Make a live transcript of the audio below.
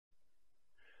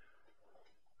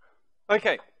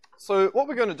Okay, so what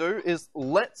we're going to do is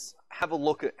let's have a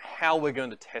look at how we're going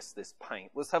to test this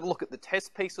paint. Let's have a look at the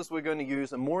test pieces we're going to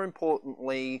use, and more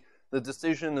importantly, the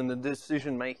decision and the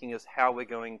decision making is how we're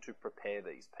going to prepare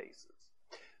these pieces.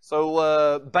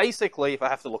 So basically, if I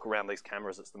have to look around these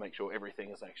cameras, it's to make sure everything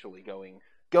is actually going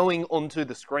onto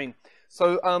the screen.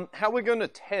 So how we're going to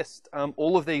test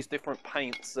all of these different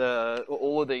paints,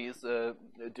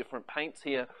 different paints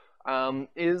here,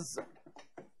 is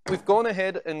we've gone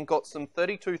ahead and got some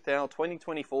 32 thou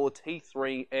 2024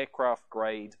 T3 aircraft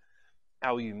grade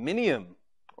aluminium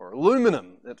or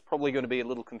aluminum. That's probably going to be a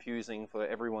little confusing for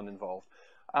everyone involved.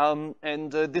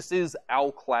 This is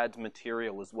Alclad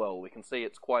material as well. We can see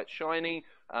it's quite shiny.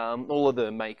 All of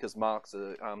the maker's marks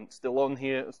are still on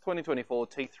here. It's 2024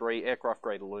 T3 aircraft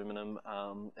grade aluminum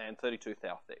and 32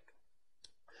 thou thick.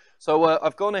 So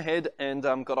I've gone ahead and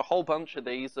got a whole bunch of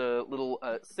these little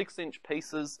 6-inch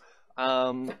pieces,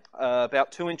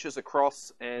 about 2 inches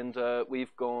across, and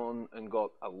we've gone and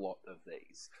got a lot of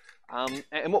these.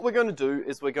 And what we're going to do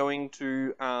is we're going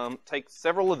to take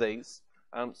several of these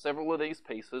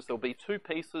pieces. There'll be 2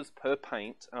 pieces per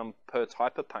paint, per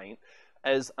type of paint,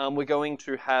 as we're going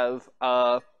to have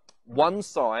one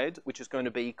side which is going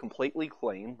to be completely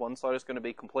clean. One side is going to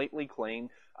be completely clean.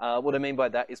 What I mean by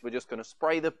that is we're just going to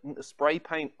spray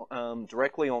paint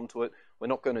directly onto it. We're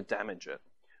not going to damage it.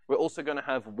 We're also going to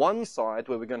have one side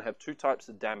where we're going to have 2 types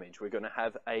of damage. We're going to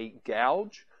have a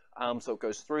gouge, so it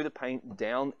goes through the paint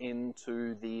down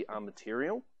into the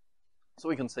material, so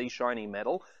we can see shiny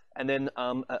metal. And then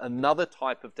another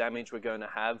type of damage we're going to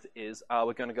have is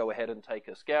we're going to go ahead and take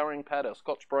a scouring pad, our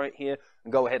Scotch-Brite here,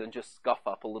 and go ahead and just scuff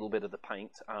up a little bit of the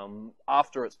paint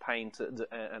after it's painted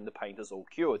and the paint is all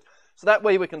cured. So that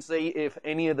way we can see if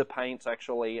any of the paints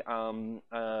actually,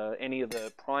 any of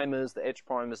the primers, the edge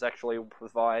primers actually will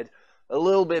provide a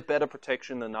little bit better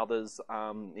protection than others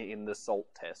in the salt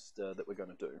test that we're going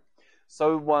to do.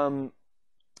 So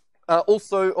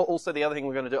also the other thing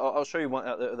we're going to do, I'll show you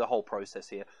the whole process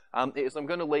here, is I'm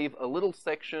going to leave a little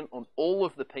section on all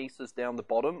of the pieces down the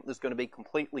bottom. There's going to be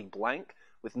completely blank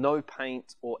with no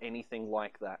paint or anything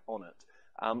like that on it.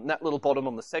 That little bottom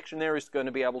on the section there is going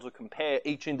to be able to compare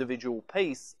each individual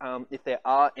piece if there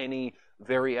are any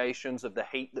variations of the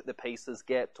heat that the pieces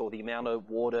get or the amount of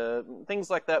water, things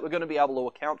like that. We're going to be able to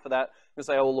account for that and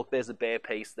say, oh, look, there's a bare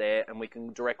piece there, and we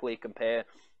can directly compare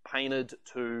painted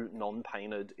to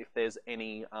non-painted if there's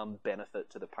any benefit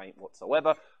to the paint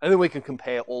whatsoever, and then we can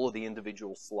compare all of the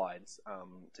individual slides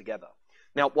together.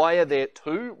 Now, why are there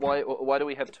 2? Why do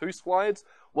we have 2 slides?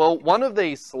 Well, one of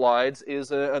these slides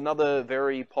is another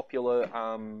very popular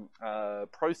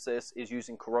process is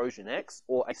using Corrosion X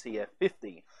or ACF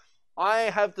 50. I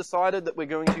have decided that we're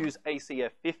going to use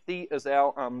ACF 50 as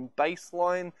our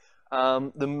baseline.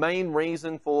 The main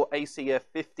reason for ACF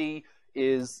 50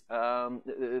 is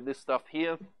this stuff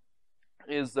here.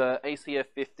 Is ACF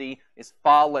 50 is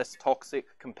far less toxic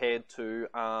compared to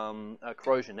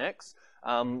Corrosion X.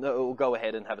 We'll go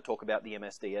ahead and have a talk about the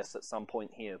MSDS at some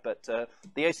point here, but the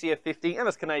ACF 50, and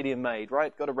it's Canadian made,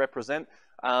 right? Got to represent.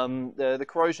 The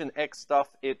Corrosion X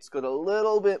stuff, it's got a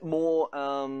little bit more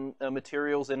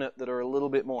materials in it that are a little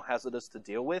bit more hazardous to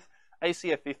deal with.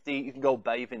 ACF 50, you can go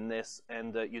bathe in this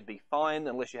and you'd be fine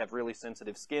unless you have really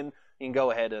sensitive skin. You can go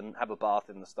ahead and have a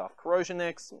bath in the stuff. Corrosion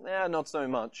X, not so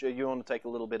much. You want to take a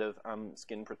little bit of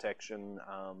skin protection,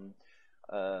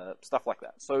 stuff like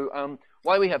that. So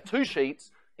why we have 2 sheets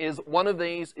is one of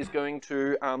these is going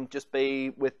to just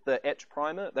be with the etch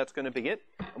primer. That's going to be it.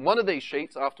 And one of these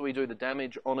sheets, after we do the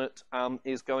damage on it,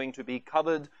 is going to be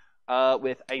covered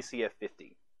with ACF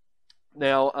 50.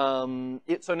 Now,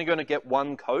 it's only going to get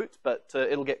 1 coat, but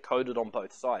it'll get coated on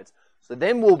both sides. So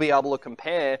then we'll be able to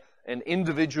compare an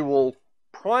individual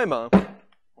primer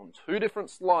on 2 different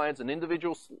slides, an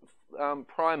individual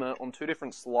primer on 2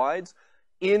 different slides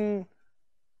in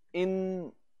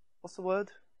what's the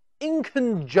word? In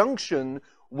conjunction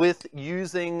with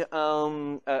using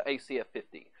ACF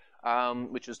 50,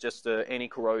 which is just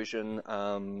anti-corrosion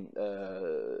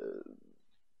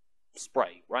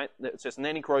spray, right? It's just an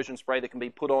anti-corrosion spray that can be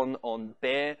put on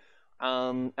bare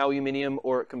aluminium,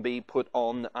 or it can be put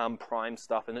on prime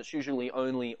stuff, and it's usually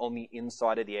only on the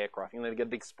inside of the aircraft. You know, they get a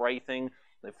big spray thing,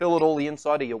 they fill it all the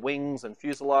inside of your wings and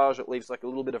fuselage, it leaves like a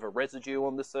little bit of a residue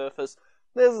on the surface.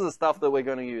 This is the stuff that we're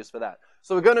going to use for that.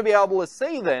 So we're going to be able to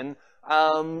see then,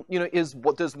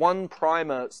 does one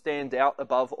primer stand out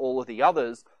above all of the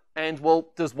others? And, well,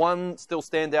 does one still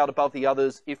stand out above the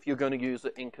others if you're going to use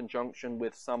it in conjunction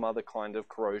with some other kind of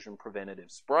corrosion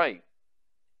preventative spray?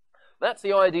 That's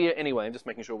the idea anyway. I'm just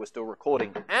making sure we're still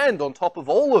recording. And on top of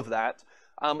all of that,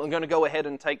 I'm going to go ahead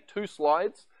and take 2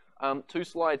 slides two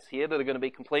slides here that are going to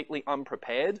be completely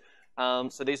unprepared.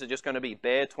 So these are just going to be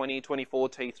bare 2024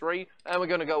 T3, and we're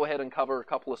going to go ahead and cover a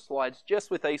couple of slides just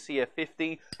with ACF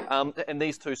 50, and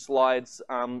these two slides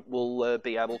will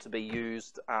be able to be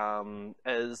used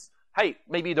as, hey,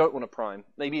 maybe you don't want to prime.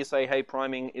 Maybe you say, hey,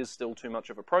 priming is still too much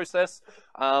of a process.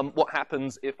 What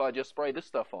happens if I just spray this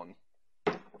stuff on?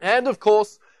 And of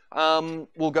course,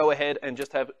 we'll go ahead and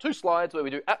just have two slides where we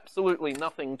do absolutely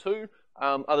nothing to,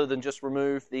 other than just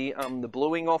remove the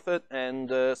bluing off it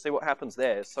and see what happens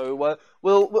there. So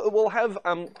we'll have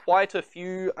quite a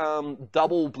few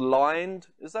double blind.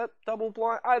 Is that double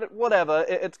blind? Whatever.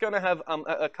 It's going to have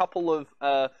a couple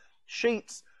of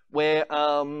sheets where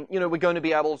we're going to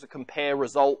be able to compare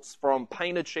results from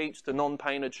painted sheets to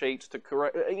non-painted sheets to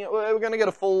correct. We're going to get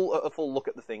a full look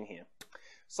at the thing here.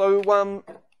 So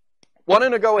why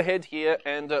don't I go ahead here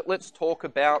and let's talk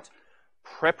about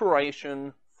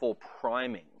preparation for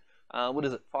priming. What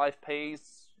is it? 5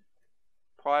 Ps?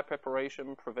 Prior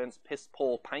preparation prevents piss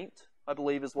poor paint, I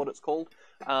believe is what it's called.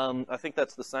 I think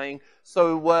that's the saying.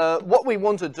 So what we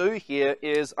want to do here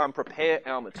is prepare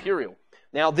our material.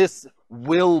 Now this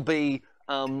will be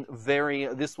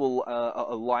this will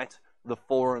light the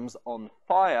forums on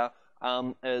fire,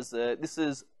 as this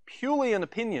is purely an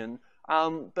opinion,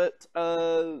 but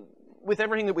with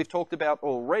everything that we've talked about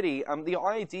already, the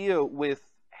idea with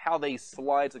how these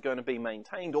slides are going to be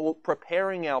maintained, or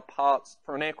preparing our parts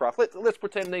for an aircraft. Let's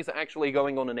pretend these are actually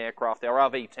going on an aircraft,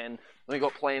 our RV-10. We've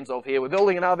got plans of here. We're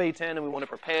building an RV-10 and we want to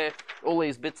prepare all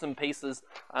these bits and pieces,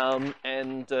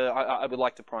 and I would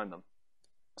like to prime them.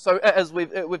 So as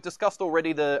we've discussed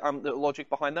already the logic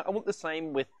behind that, I want the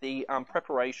same with the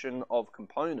preparation of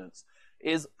components.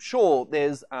 Is sure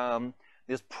there's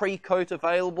pre-coat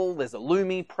available, there's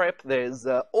Illumi prep, there's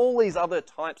all these other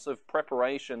types of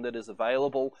preparation that is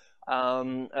available,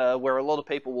 where a lot of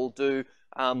people will do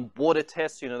water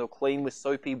tests. They'll clean with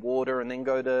soapy water and then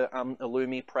go to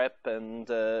Illumi prep, and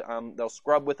they'll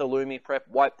scrub with Illumi prep,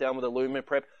 wipe down with Illumi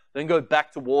prep, then go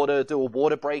back to water, do a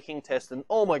water breaking test, and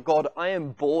oh my god, I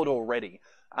am bored already.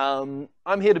 I'm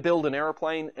here to build an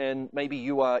aeroplane, and maybe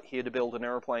you are here to build an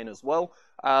aeroplane as well.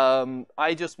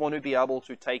 I just want to be able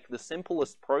to take the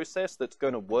simplest process that's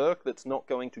going to work, that's not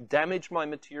going to damage my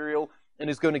material, and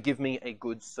is going to give me a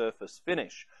good surface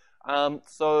finish.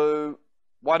 So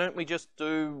why don't we just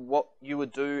do what you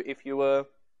would do if you were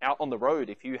out on the road?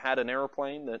 If you had an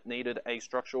aeroplane that needed a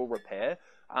structural repair,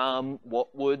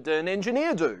 what would an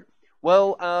engineer do?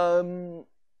 Well,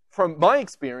 from my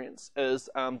experience as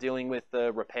dealing with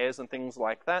repairs and things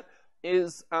like that,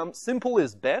 is simple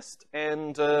is best,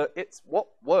 and it's what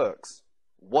works.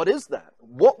 What is that?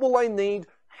 What will I need?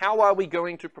 How are we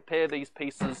going to prepare these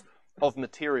pieces of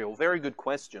material? Very good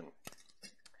question.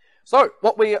 So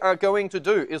what we are going to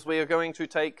do is we are going to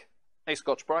take a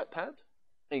Scotch-Brite pad.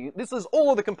 This is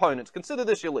all of the components. Consider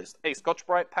this your list. A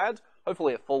Scotch-Brite pad,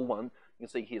 hopefully a full one. You can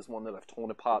see here's one that I've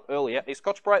torn apart earlier. A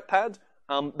Scotch-Brite pad,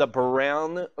 the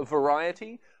brown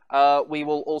variety. We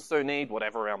will also need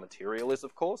whatever our material is,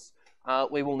 of course.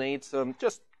 We will need some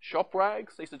just shop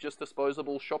rags. These are just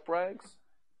disposable shop rags.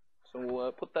 So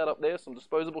we'll put that up there, some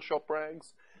disposable shop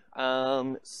rags.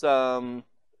 Some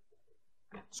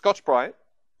Scotch-Brite.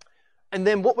 And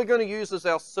then what we're going to use as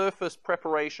our surface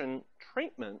preparation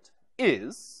treatment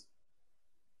is,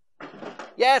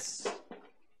 yes,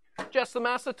 just some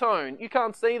acetone. You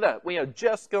can't see that. We are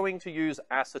just going to use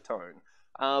acetone.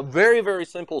 Very, very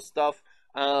simple stuff.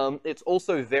 It's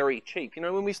also very cheap.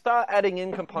 When we start adding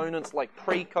in components like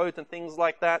pre-coat and things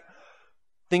like that,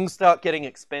 things start getting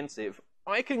expensive.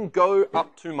 I can go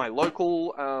up to my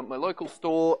local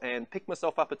store and pick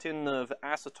myself up a tin of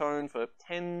acetone for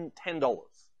 $10.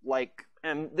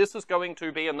 And this is going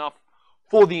to be enough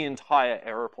for the entire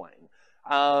aeroplane.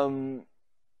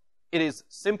 It is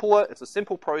simpler. It's a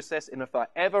simple process, and if I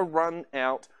ever run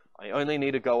out, I only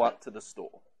need to go up to the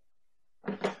store.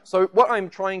 So what I'm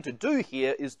trying to do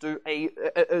here is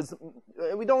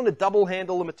we don't want to double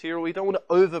handle the material. We don't want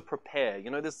to over prepare.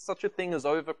 There's such a thing as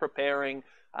over preparing.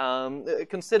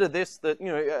 Consider this, that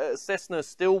Cessna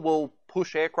still will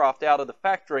push aircraft out of the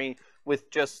factory with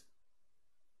just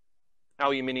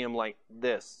aluminium like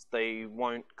this. They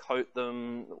won't coat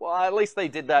them. Well, at least they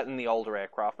did that in the older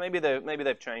aircraft. Maybe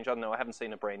they've changed. I don't know. I haven't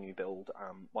seen a brand new build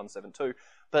 172.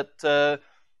 But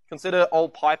consider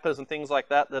old Pipers and things like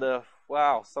that are,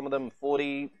 wow, some of them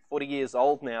 40 years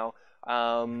old now.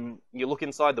 You look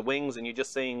inside the wings and you're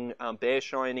just seeing bare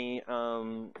shiny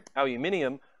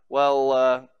aluminium.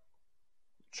 Well,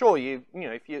 sure,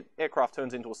 if your aircraft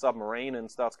turns into a submarine and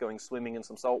starts going swimming in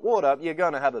some salt water, you're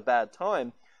going to have a bad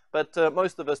time. But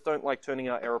most of us don't like turning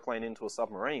our airplane into a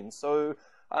submarine. So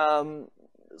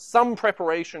some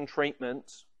preparation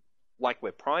treatment, like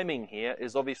we're priming here,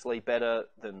 is obviously better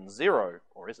than zero.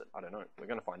 Or is it? I don't know. We're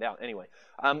going to find out anyway.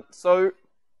 So,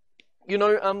 you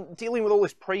know, dealing with all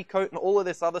this pre-coat and all of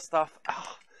this other stuff,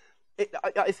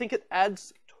 I think it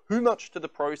adds too much to the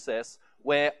process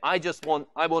where I want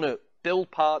to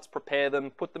build parts, prepare them,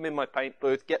 put them in my paint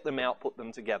booth, get them out, put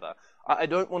them together. I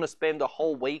don't want to spend a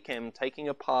whole weekend taking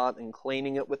apart and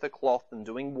cleaning it with a cloth and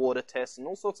doing water tests and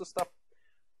all sorts of stuff.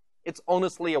 It's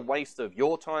honestly a waste of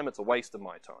your time. It's a waste of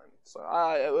my time.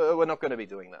 So we're not going to be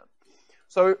doing that.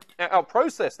 So our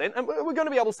process then, and we're going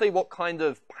to be able to see what kind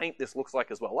of paint this looks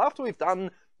like as well. After we've done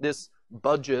this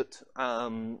budget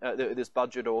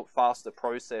or faster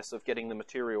process of getting the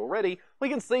material ready, we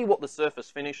can see what the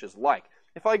surface finish is like.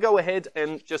 If I go ahead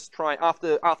and just try,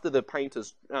 after the paint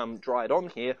is dried on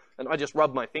here, and I just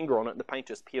rub my finger on it and the paint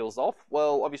just peels off,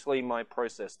 well, obviously my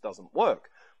process doesn't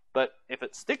work. But if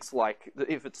it sticks to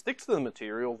the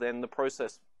material, then the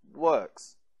process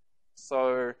works.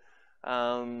 So, see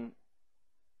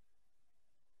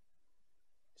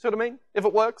what I mean? If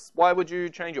it works, why would you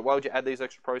change it? Why would you add these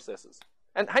extra processes?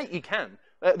 And hey, you can.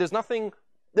 There's nothing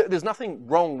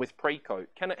wrong with pre-coat.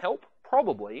 Can it help?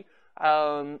 Probably.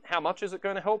 How much is it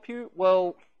going to help you?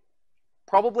 Well,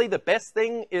 probably the best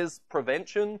thing is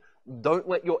prevention. Don't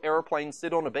let your aeroplane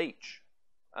sit on a beach.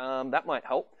 That might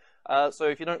help. So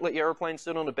if you don't let your aeroplane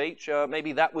sit on a beach,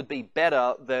 maybe that would be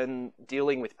better than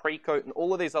dealing with pre-coat and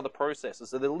all of these other processes.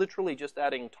 So they're literally just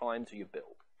adding time to your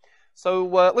build. So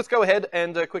let's go ahead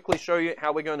and quickly show you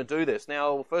how we're going to do this.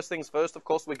 Now, first things first, of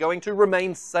course, we're going to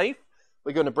remain safe.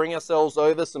 We're going to bring ourselves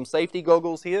over some safety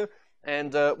goggles here.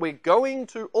 And we're going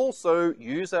to also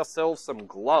use ourselves some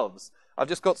gloves. I've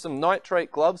just got some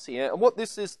nitrate gloves here. And what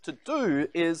this is to do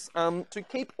is to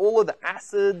keep all of the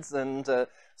acids and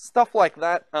stuff like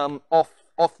that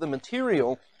off the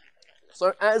material.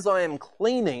 So as I am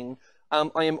cleaning,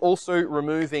 I am also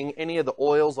removing any of the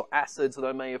oils or acids that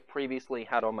I may have previously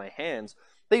had on my hands.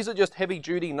 These are just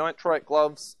heavy-duty nitrite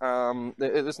gloves.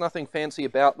 There's nothing fancy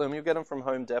about them. You'll get them from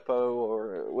Home Depot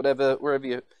or wherever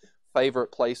your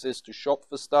favorite place is to shop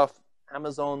for stuff.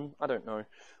 Amazon, I don't know.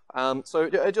 So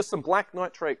just some black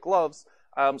nitrate gloves,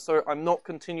 so I'm not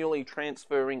continually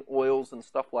transferring oils and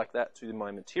stuff like that to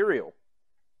my material.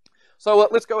 So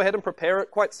let's go ahead and prepare it.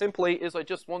 Quite simply is I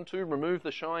just want to remove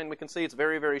the shine. We can see it's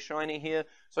very, very shiny here.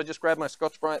 So I just grab my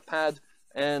Scotch-Brite pad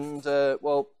and,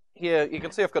 well, here you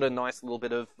can see I've got a nice little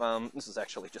bit of, this is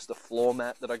actually just a floor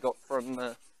mat that I got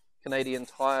from Canadian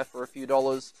Tire for a few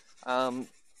dollars.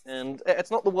 And it's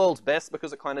not the world's best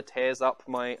because it kind of tears up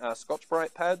my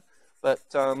Scotch-Brite pad. But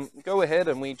go ahead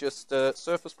and we just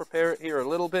surface prepare it here a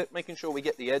little bit, making sure we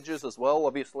get the edges as well.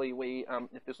 Obviously,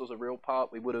 if this was a real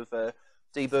part, we would have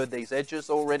deburred these edges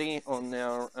already on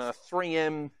our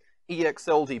 3M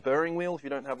EXL deburring wheel. If you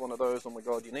don't have one of those, oh my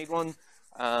god, you need one.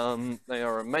 They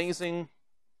are amazing.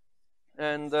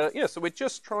 And yeah, so we're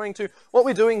just trying to, what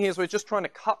we're doing here is we're just trying to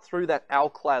cut through that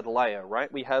alclad layer,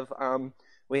 right? We have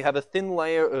a thin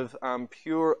layer of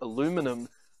pure aluminum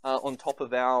on top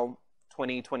of our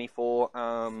 2024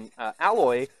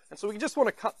 alloy, and so we just want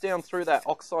to cut down through that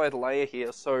oxide layer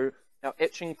here so our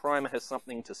etching primer has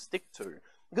something to stick to.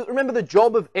 Because remember, the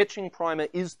job of etching primer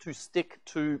is to stick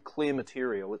to clear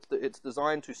material. It's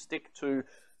designed to stick to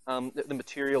the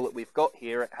material that we've got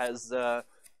here. It has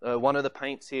one of the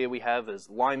paints here we have is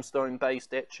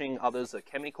limestone-based etching, others are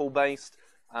chemical-based.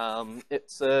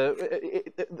 The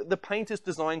paint is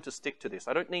designed to stick to this.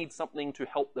 I don't need something to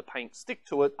help the paint stick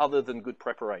to it other than good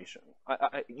preparation.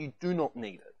 You do not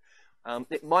need it.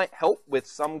 It might help with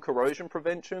some corrosion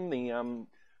prevention.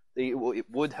 It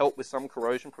would help with some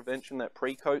corrosion prevention, that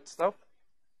pre-coat stuff.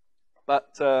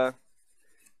 But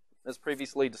as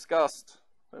previously discussed,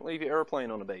 don't leave your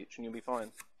airplane on a beach and you'll be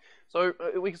fine. So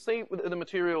we can see the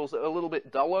material's a little bit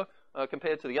duller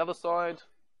compared to the other side.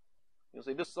 You'll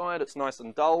see this side, it's nice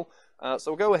and dull.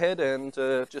 So we'll go ahead and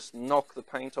just knock the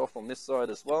paint off on this side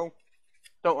as well.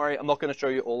 Don't worry, I'm not going to show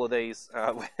you all of these.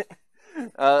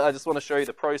 I just want to show you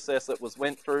the process that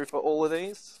went through for all of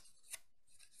these.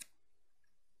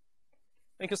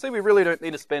 You can see we really don't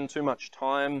need to spend too much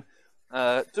time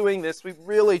doing this. We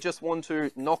really just want to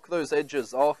knock those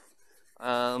edges off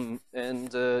and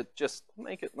just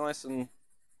make it nice and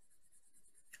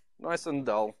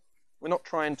dull. We're not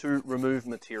trying to remove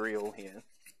material here.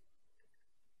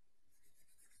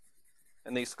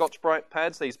 And these Scotch-Brite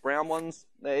pads, these brown ones,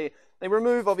 they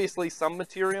remove obviously some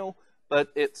material, but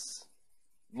it's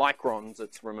microns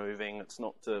it's removing. It's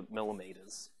not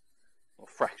millimeters or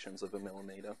fractions of a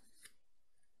millimeter.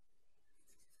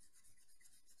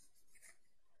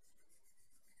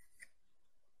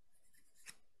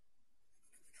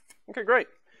 Okay, great.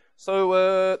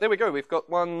 So there we go. We've got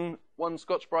one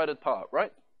Scotch-Britered part,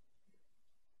 right?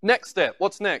 Next step.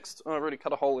 What's next? Oh, I've already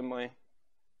cut a hole in my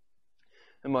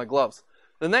gloves.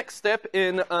 The next step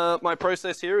in my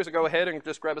process here is to go ahead and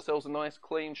just grab ourselves a nice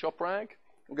clean shop rag.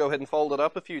 We'll go ahead and fold it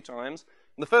up a few times.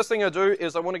 And the first thing I do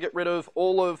is I want to get rid of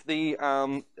all of the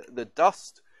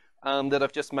dust that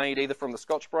I've just made, either from the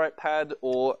Scotch-Brite pad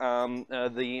or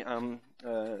the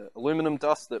aluminum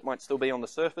dust that might still be on the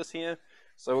surface here.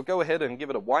 So we'll go ahead and give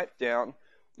it a wipe down.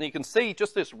 And you can see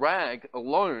just this rag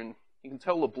alone, you can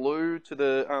tell the blue to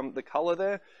the color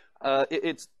there.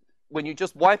 It's when you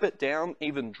just wipe it down,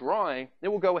 even dry, it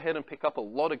will go ahead and pick up a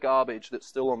lot of garbage that's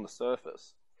still on the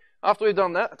surface. After we've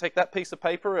done that, I take that piece of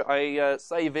paper, I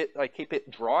save it, I keep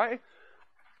it dry.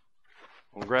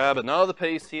 I'll grab another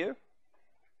piece here.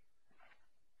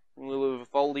 A little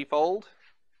foldy fold.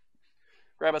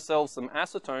 Grab ourselves some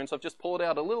acetone. So I've just poured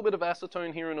out a little bit of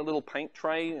acetone here in a little paint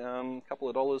tray, a couple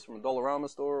of dollars from a Dollarama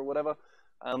store or whatever,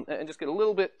 and just get a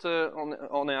little bit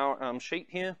on our sheet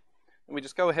here. And we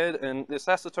just go ahead, and this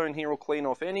acetone here will clean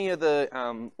off any of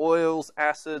the oils,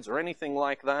 acids, or anything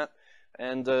like that.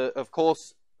 And of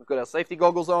course, we've got our safety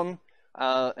goggles on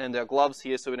and our gloves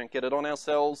here so we don't get it on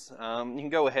ourselves. You can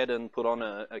go ahead and put on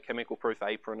a chemical-proof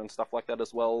apron and stuff like that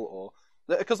as well, or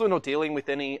because we're not dealing with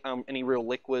any real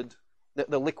liquid.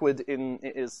 The liquid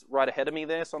is right ahead of me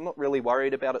there, so I'm not really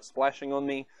worried about it splashing on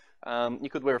me. You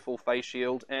could wear a full face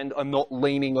shield, and I'm not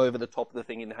leaning over the top of the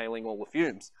thing inhaling all the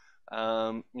fumes.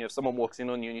 If someone walks in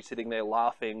on you and you're sitting there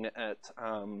laughing at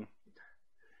the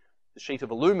sheet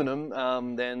of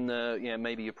aluminum, then yeah,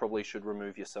 maybe you probably should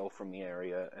remove yourself from the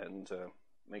area and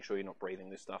make sure you're not breathing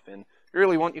this stuff in. If you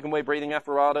really want, you can wear breathing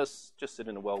apparatus. Just sit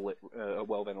in a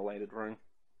well-ventilated room.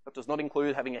 That does not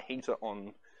include having a heater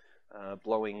on,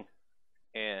 blowing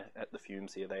air at the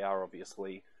fumes here. They are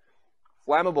obviously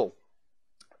flammable.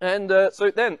 And so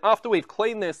then, after we've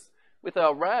cleaned this with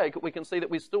our rag, we can see that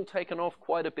we've still taken off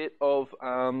quite a bit of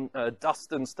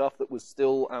dust and stuff that was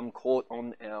still caught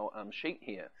on our sheet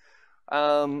here.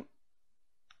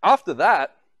 After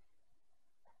that,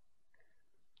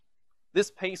 this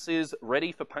piece is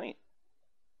ready for paint.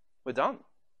 We're done.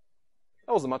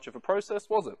 That wasn't much of a process,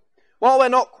 was it? Well, we're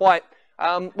not quite.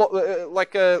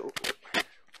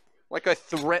 Like I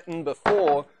threatened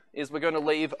before, is we're going to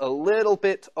leave a little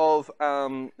bit of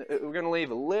the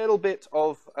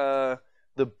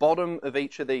bottom of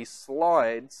each of these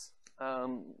slides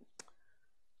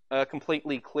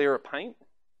completely clear of paint.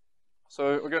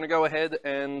 So we're going to go ahead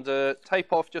and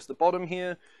tape off just the bottom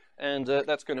here, and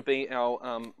that's going to be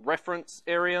our reference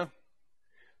area.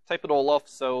 Tape it all off,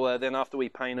 so then after we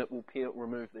paint it, we'll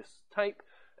remove this tape.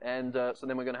 And so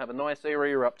then we're going to have a nice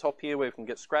area up top here where we can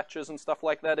get scratches and stuff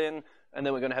like that in. And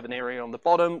then we're going to have an area on the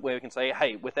bottom where we can say,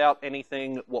 hey, without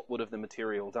anything, what would have the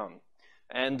material done?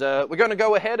 And we're going to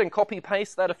go ahead and copy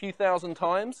paste that a few thousand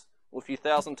times. Here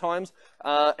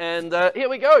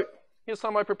we go. Here's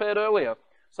some I prepared earlier.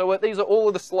 So these are all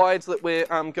of the slides that we're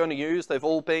going to use. They've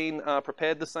all been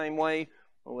prepared the same way.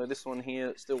 Although this one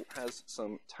here still has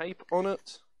some tape on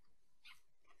it.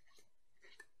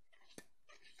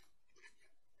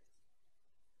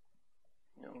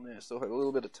 On there, still have a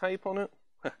little bit of tape on it.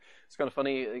 It's kind of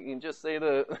funny, you can just see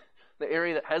the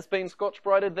area that has been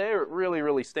Scotch-Britered there. It really,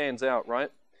 really stands out, right?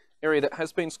 Area that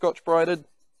has been Scotch-Britered,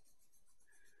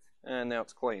 and now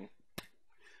it's clean.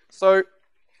 So,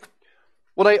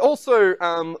 what I also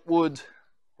would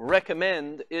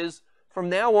recommend is, from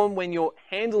now on when you're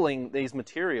handling these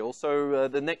materials, so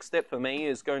the next step for me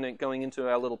is going into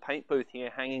our little paint booth here,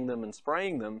 hanging them and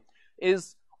spraying them,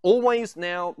 is always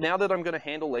now that I'm going to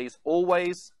handle these,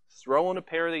 always throw on a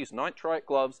pair of these nitrite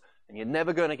gloves, and you're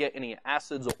never going to get any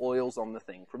acids or oils on the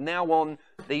thing. From now on,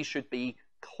 these should be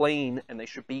clean, and they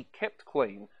should be kept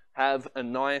clean. Have a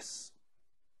nice,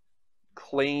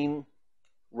 clean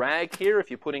rag here.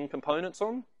 If you're putting components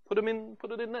on, put it in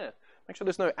there. Make sure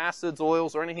there's no acids,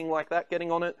 oils, or anything like that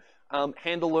getting on it.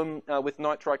 Handle them with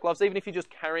nitrite gloves, even if you're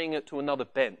just carrying it to another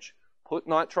bench. Put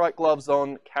nitrite gloves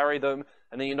on, carry them,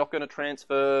 and then you're not going to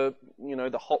transfer,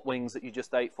 the hot wings that you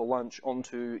just ate for lunch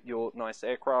onto your nice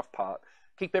aircraft part.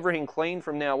 Keep everything clean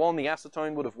from now on. The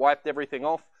acetone would have wiped everything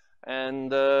off, and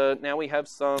now we have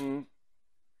some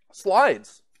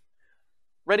slides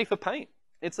ready for paint.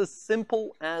 It's as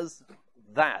simple as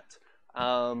that.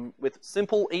 With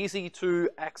simple, easy to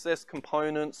access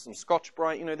components, some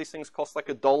Scotch-Brite. These things cost like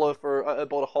 $1 for, I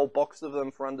bought a whole box of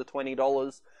them for under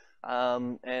 $20.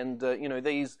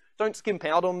 These, don't skimp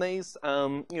out on these.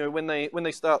 When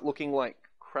they start looking like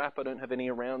crap, I don't have any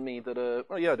around me that are,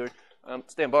 oh yeah, I do.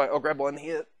 Stand by, I'll grab one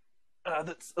here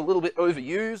that's a little bit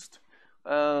overused.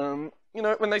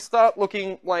 When they start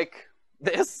looking like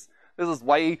This is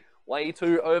way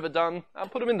too overdone.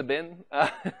 Put them in the bin.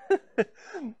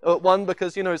 One,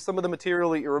 because, you know, some of the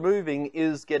material that you're removing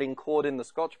is getting caught in the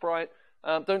Scotch-Brite.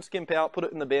 Don't skimp out, put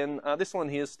it in the bin. This one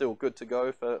here is still good to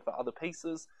go for other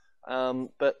pieces.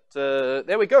 But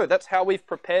there we go. That's how we've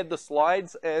prepared the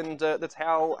slides, and that's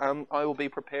how I will be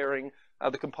preparing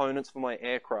the components for my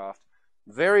aircraft.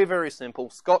 Very, very simple.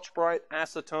 Scotch-Brite,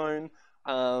 acetone.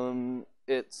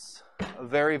 It's a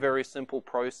very, very simple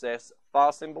process.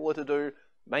 Far simpler to do.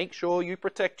 Make sure you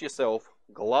protect yourself.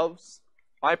 Gloves,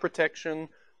 eye protection,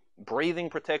 breathing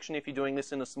protection if you're doing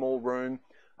this in a small room.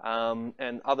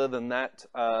 And other than that,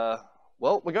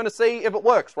 well, we're going to see if it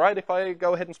works, right? If I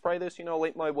go ahead and spray this, you know, I'll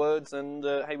eat my words and,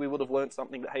 hey, we would have learned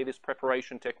something that, hey, this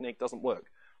preparation technique doesn't work.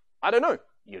 I don't know.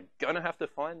 You're going to have to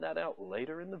find that out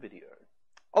later in the video.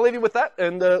 I'll leave you with that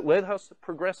and let us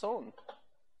progress on.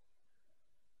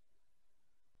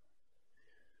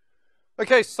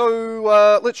 Okay,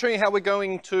 so let's show you how we're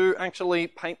going to actually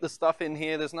paint the stuff in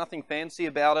here. There's nothing fancy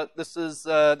about it. This is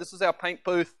our paint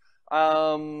booth.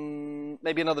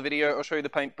 Maybe another video, I'll show you the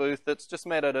paint booth. It's just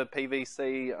made out of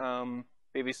PVC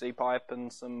pipe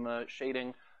and some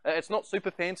sheeting. It's not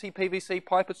super fancy PVC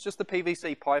pipe. It's just the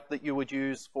PVC pipe that you would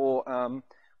use for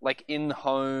like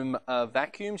in-home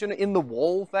vacuums, you know,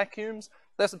 in-the-wall vacuums.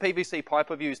 That's the PVC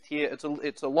pipe I've used here.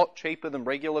 It's a lot cheaper than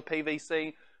regular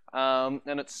PVC. And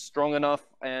it's strong enough,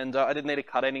 and I didn't need to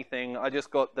cut anything. I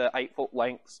just got the 8-foot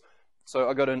lengths. So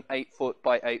I got an 8-foot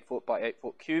by 8-foot by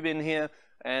 8-foot cube in here,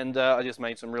 and I just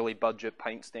made some really budget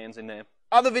paint stands in there.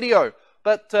 Other video.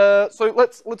 But so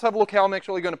let's have a look how I'm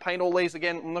actually going to paint all these.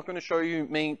 Again, I'm not going to show you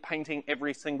me painting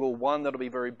every single one. That'll be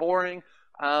very boring.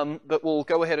 But we'll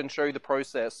go ahead and show you the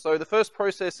process. So the first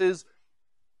process is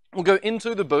we'll go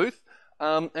into the booth,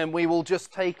 and we will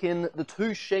just take in the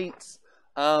 2 sheets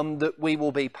that we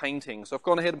will be painting. So I've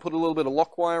gone ahead and put a little bit of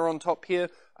lock wire on top here.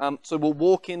 So we'll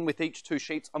walk in with each 2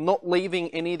 sheets. I'm not leaving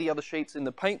any of the other sheets in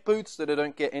the paint booth so that I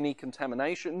don't get any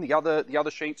contamination. The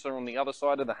other sheets are on the other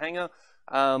side of the hanger.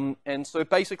 And so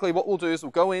basically what we'll do is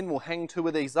we'll go in, we'll hang 2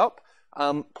 of these up,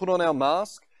 put on our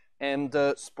mask, and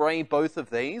spray both of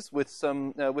these with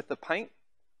with the paint.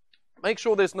 Make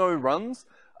sure there's no runs.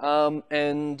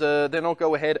 And then I'll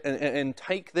go ahead and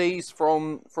take these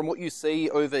from what you see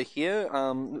over here.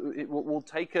 We'll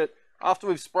take it after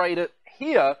we've sprayed it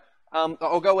here.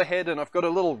 I'll go ahead and I've got a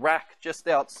little rack just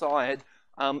outside,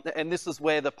 and this is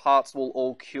where the parts will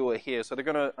all cure here. So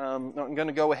I'm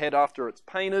gonna go ahead after it's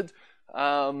painted.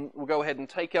 We'll go ahead and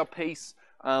take our piece.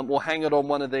 We'll hang it on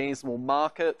one of these. We'll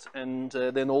mark it, and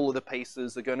then all of the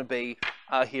pieces are going to be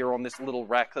here on this little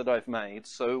rack that I've made.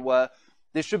 So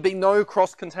there should be no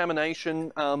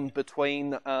cross-contamination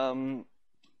between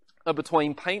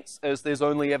paints, as there's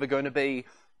only ever going to be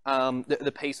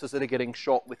the pieces that are getting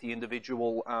shot with the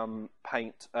individual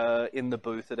paint in the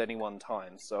booth at any one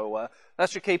time. So that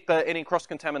should keep any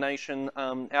cross-contamination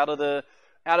out of the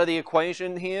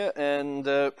equation here, and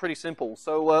pretty simple.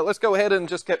 So let's go ahead and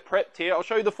just get prepped here. I'll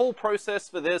show you the full process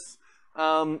for this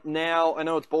now. I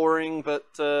know it's boring, but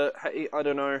hey, I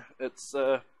don't know. It's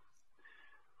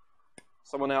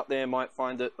someone out there might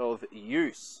find it of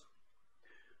use.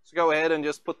 So go ahead and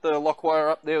just put the lock wire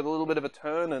up there with a little bit of a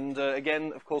turn, and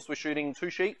again, of course, we're shooting 2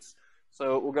 sheets,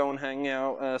 so we'll go and hang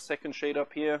our second sheet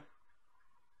up here.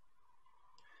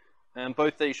 And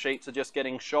both these sheets are just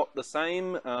getting shot the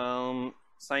same,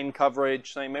 same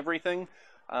coverage, same everything.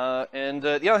 And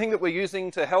the other thing that we're using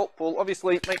to help, will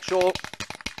obviously make sure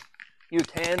your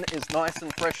can is nice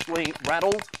and freshly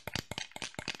rattled.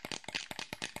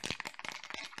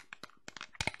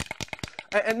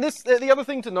 And the other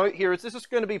thing to note here is this is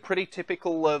going to be pretty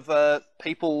typical of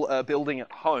people building at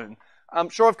home.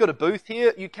 Sure, I've got a booth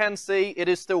here. You can see it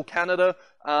is still Canada.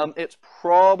 It's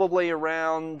probably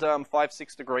around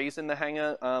 5-6 degrees in the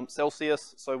hangar,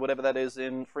 Celsius, so whatever that is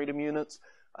in freedom units.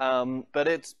 But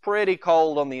it's pretty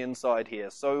cold on the inside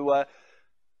here. So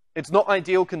it's not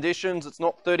ideal conditions. It's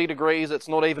not 30 degrees. It's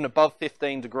not even above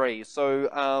 15 degrees.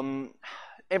 So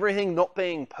everything not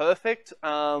being perfect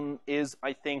is,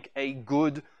 I think, a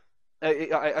good...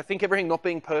 I think everything not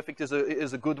being perfect is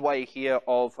a good way here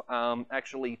of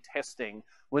actually testing.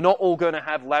 We're not all going to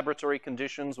have laboratory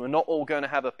conditions. We're not all going to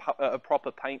have a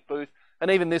proper paint booth.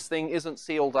 And even this thing isn't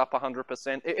sealed up 100%.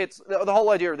 The whole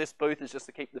idea of this booth is just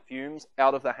to keep the fumes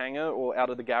out of the hangar or out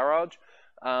of the garage.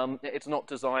 It's not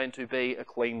designed to be a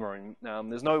clean room.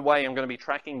 There's no way I'm going to be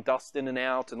tracking dust in and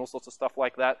out and all sorts of stuff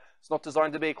like that. It's not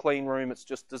designed to be a clean room. It's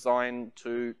just designed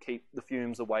to keep the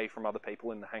fumes away from other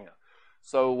people in the hangar.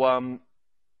 So,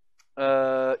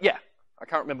 yeah, I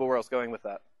can't remember where I was going with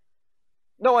that.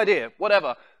 No idea.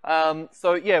 Whatever.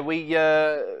 So yeah,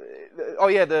 oh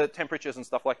yeah, the temperatures and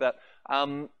stuff like that.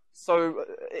 So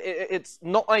it's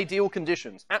not ideal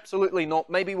conditions. Absolutely not.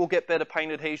 Maybe we'll get better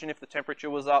paint adhesion if the temperature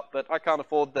was up, but I can't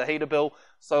afford the heater bill,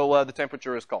 so the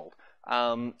temperature is cold.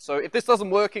 So if this doesn't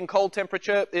work in cold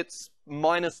temperature, it's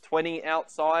minus 20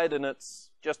 outside and it's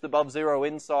just above 0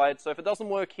 inside. So if it doesn't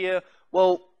work here,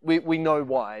 well, we know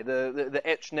why. The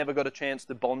etch never got a chance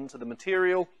to bond to the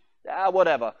material.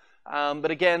 Whatever.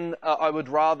 But again, I would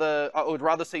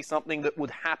rather see something that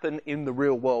would happen in the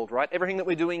real world, right? Everything that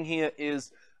we're doing here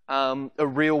is a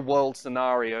real world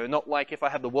scenario, not like if I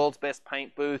have the world's best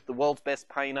paint booth, the world's best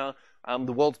painter,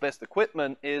 the world's best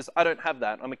equipment. I don't have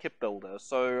that. I'm a kit builder,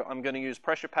 so I'm going to use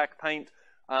pressure pack paint,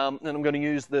 and I'm going to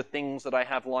use the things that I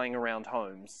have lying around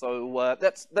home. So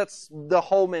that's the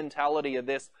whole mentality of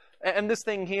this. And this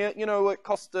thing here, you know, it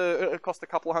cost a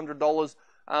couple $100.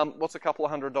 What's a couple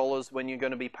 $100 when you're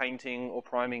going to be painting or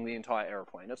priming the entire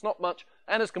airplane? It's not much,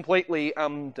 and it's completely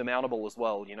demountable as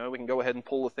well. You know, we can go ahead and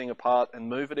pull the thing apart and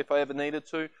move it if I ever needed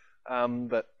to.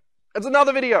 But it's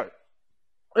another video.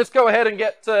 Let's go ahead and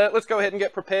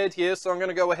get prepared here. So I'm going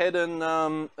to go ahead and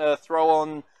throw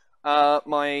on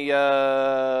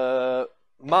my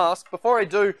mask. Before I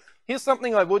do, here's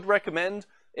something I would recommend.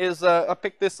 I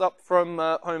picked this up from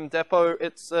Home Depot.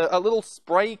 It's a little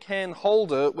spray can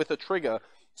holder with a trigger.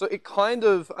 So it kind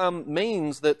of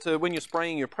means that when you're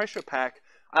spraying your pressure pack,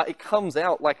 it comes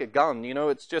out like a gun. You know,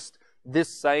 it's just, this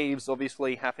saves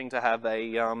obviously having to have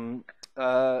a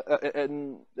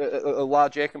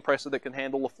large air compressor that can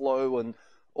handle the flow and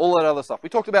all that other stuff. We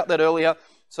talked about that earlier,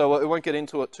 so I won't get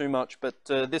into it too much. But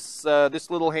this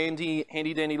little handy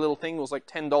dandy little thing was like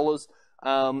 $10.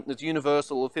 It's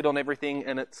universal, it'll fit on everything,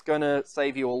 and it's going to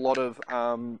save you a lot of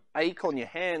ache on your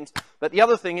hands. But the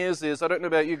other thing is I don't know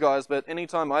about you guys, but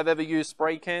anytime I've ever used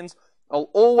spray cans, I'll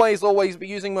always be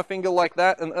using my finger like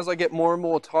that, and as I get more and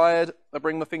more tired, I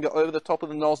bring my finger over the top of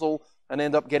the nozzle and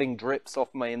end up getting drips off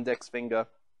my index finger.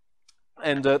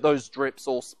 And those drips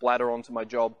all splatter onto my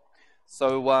job.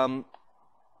 So, I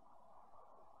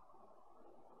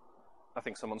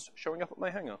think someone's showing up at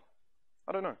my hangar.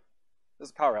 I don't know. There's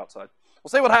a car outside. We'll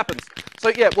see what happens. So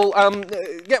yeah, we'll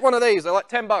get one of these. They're like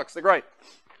 $10. They're great.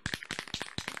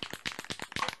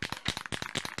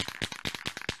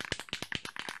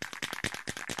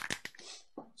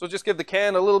 So just give the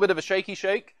can a little bit of a shaky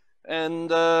shake, and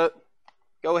go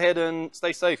ahead and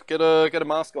stay safe. Get a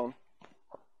mask on.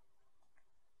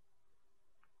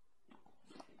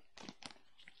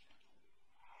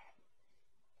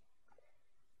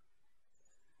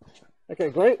 Okay,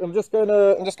 great. I'm just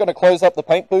gonna close up the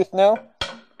paint booth now.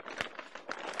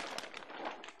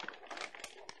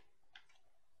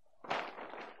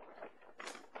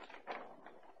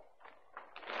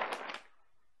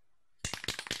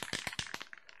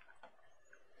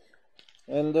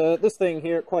 And this thing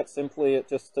here, quite simply, it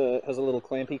just has a little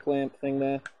clampy clamp thing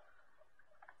there.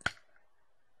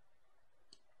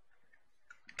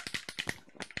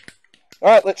 All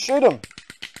right, let's shoot them.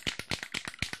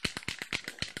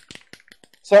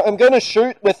 So I'm going to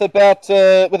shoot with about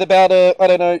a, I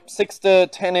don't know, 6 to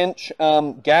 10 inch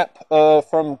gap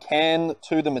from can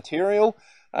to the material,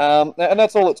 and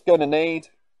that's all it's going to need.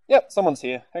 Yep, someone's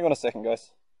here. Hang on a second,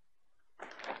 guys.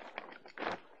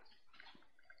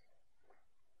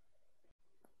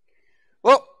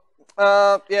 Well,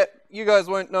 yeah, you guys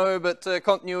won't know, but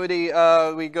continuity,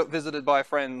 we got visited by a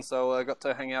friend, so I got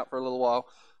to hang out for a little while.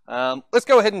 Let's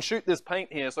go ahead and shoot this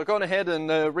paint here. So I've gone ahead and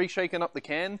reshaken up the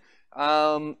can.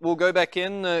 We'll go back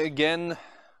in again,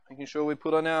 making sure we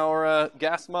put on our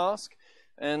gas mask,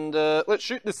 and let's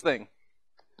shoot this thing.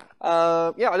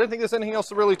 Yeah, I don't think there's anything else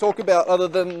to really talk about other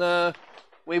than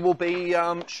we will be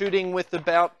shooting with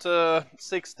about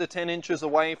 6 to 10 inches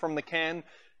away from the can.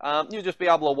 You'll just be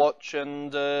able to watch,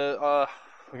 and we're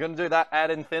going to do that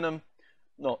ad infinitum.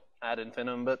 Not ad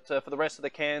infinitum, but for the rest of the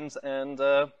cans, and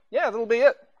yeah, that'll be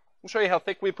it. I'll show you how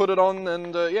thick we put it on,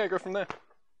 and yeah, go from there.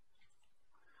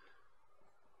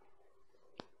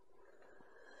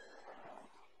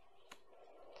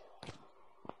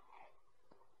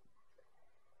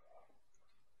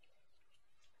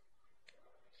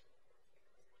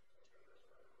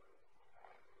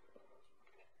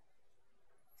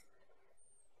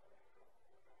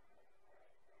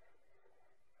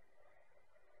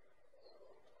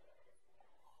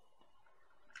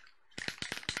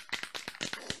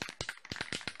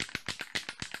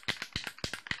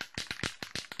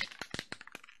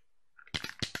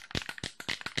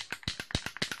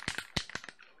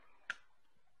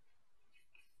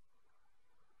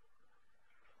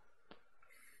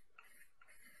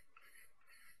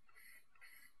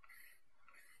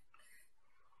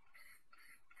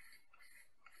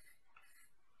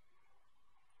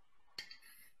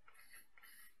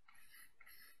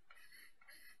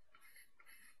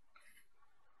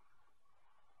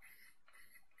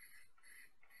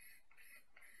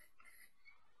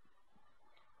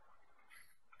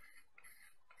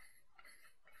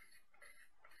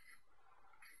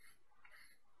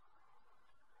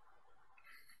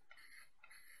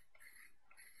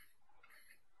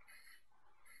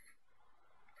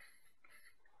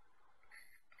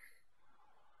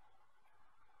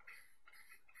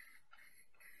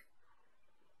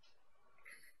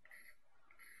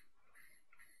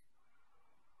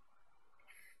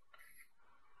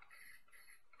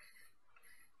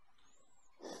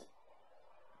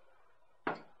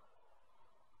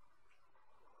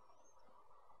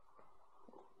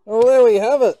 you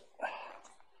have it.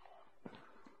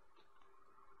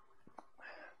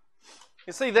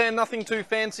 You see there, nothing too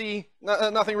fancy,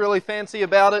 nothing really fancy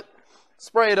about it.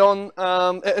 Spray it on.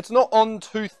 It's not on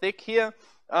too thick here,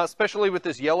 especially with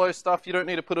this yellow stuff. You don't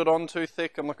need to put it on too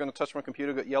thick. I'm not going to touch my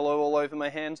computer, got yellow all over my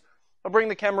hands. I'll bring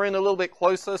the camera in a little bit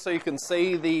closer so you can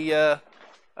see the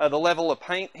level of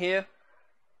paint here.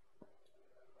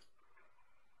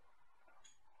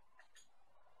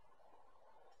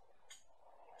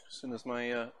 As soon as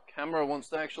my camera wants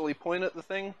to actually point at the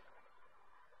thing.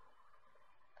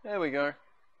 There we go.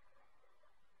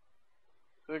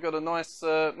 So we've got a nice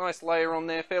layer on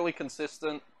there, fairly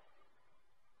consistent.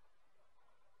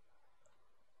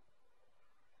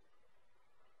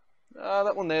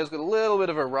 That one there's got a little bit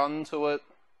of a run to it.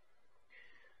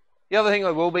 The other thing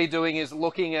I will be doing is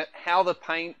looking at how the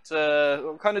paint,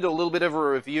 kind of do a little bit of a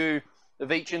review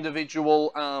of each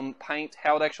individual paint,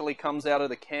 how it actually comes out of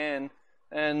the can.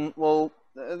 And, well,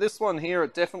 this one here,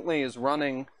 it definitely is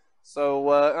running. So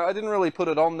I didn't really put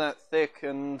it on that thick,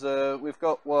 and we've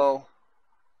got, well,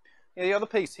 yeah, the other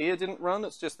piece here didn't run,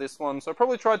 it's just this one. So I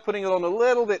probably tried putting it on a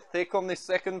little bit thick on this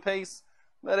second piece,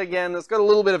 but again, it's got a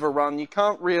little bit of a run. You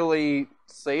can't really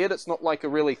see it, it's not like a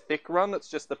really thick run, it's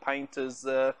just the paint is,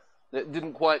 that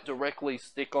didn't quite directly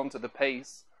stick onto the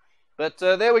piece. But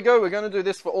there we go, we're going to do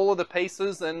this for all of the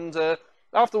pieces, and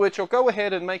after which I'll go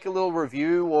ahead and make a little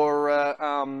review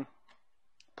or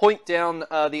point down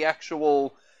the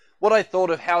actual, what I thought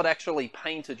of how it actually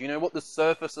painted, you know, what the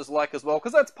surface is like as well,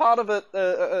 because that's part of it,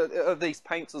 of these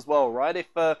paints as well, right? If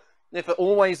it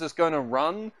always is going to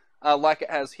run like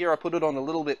it has here, I put it on a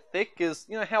little bit thick, is,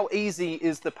 you know, how easy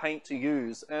is the paint to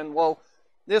use? And, well,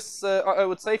 this, I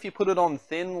would say if you put it on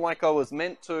thin like I was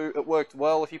meant to, it worked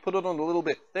well. If you put it on a little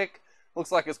bit thick,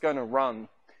 looks like it's going to run.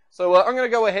 So I'm going to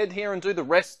go ahead here and do the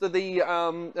rest of the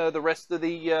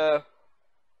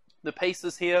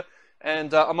pieces here.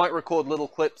 And I might record little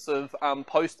clips of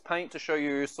post paint to show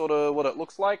you sort of what it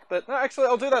looks like. But no, actually,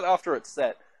 I'll do that after it's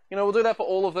set. You know, we'll do that for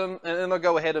all of them, and then I'll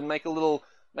go ahead and make a little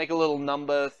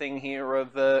number thing here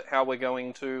of how we're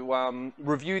going to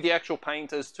review the actual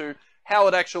paint as to how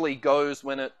it actually goes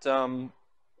when it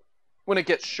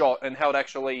gets shot, and how it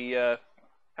actually how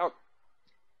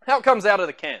it comes out of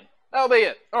the can. That'll be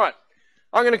it. All right,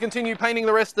 I'm going to continue painting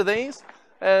the rest of these,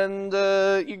 and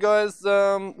you guys,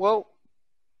 well,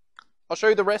 I'll show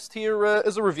you the rest here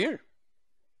as a review.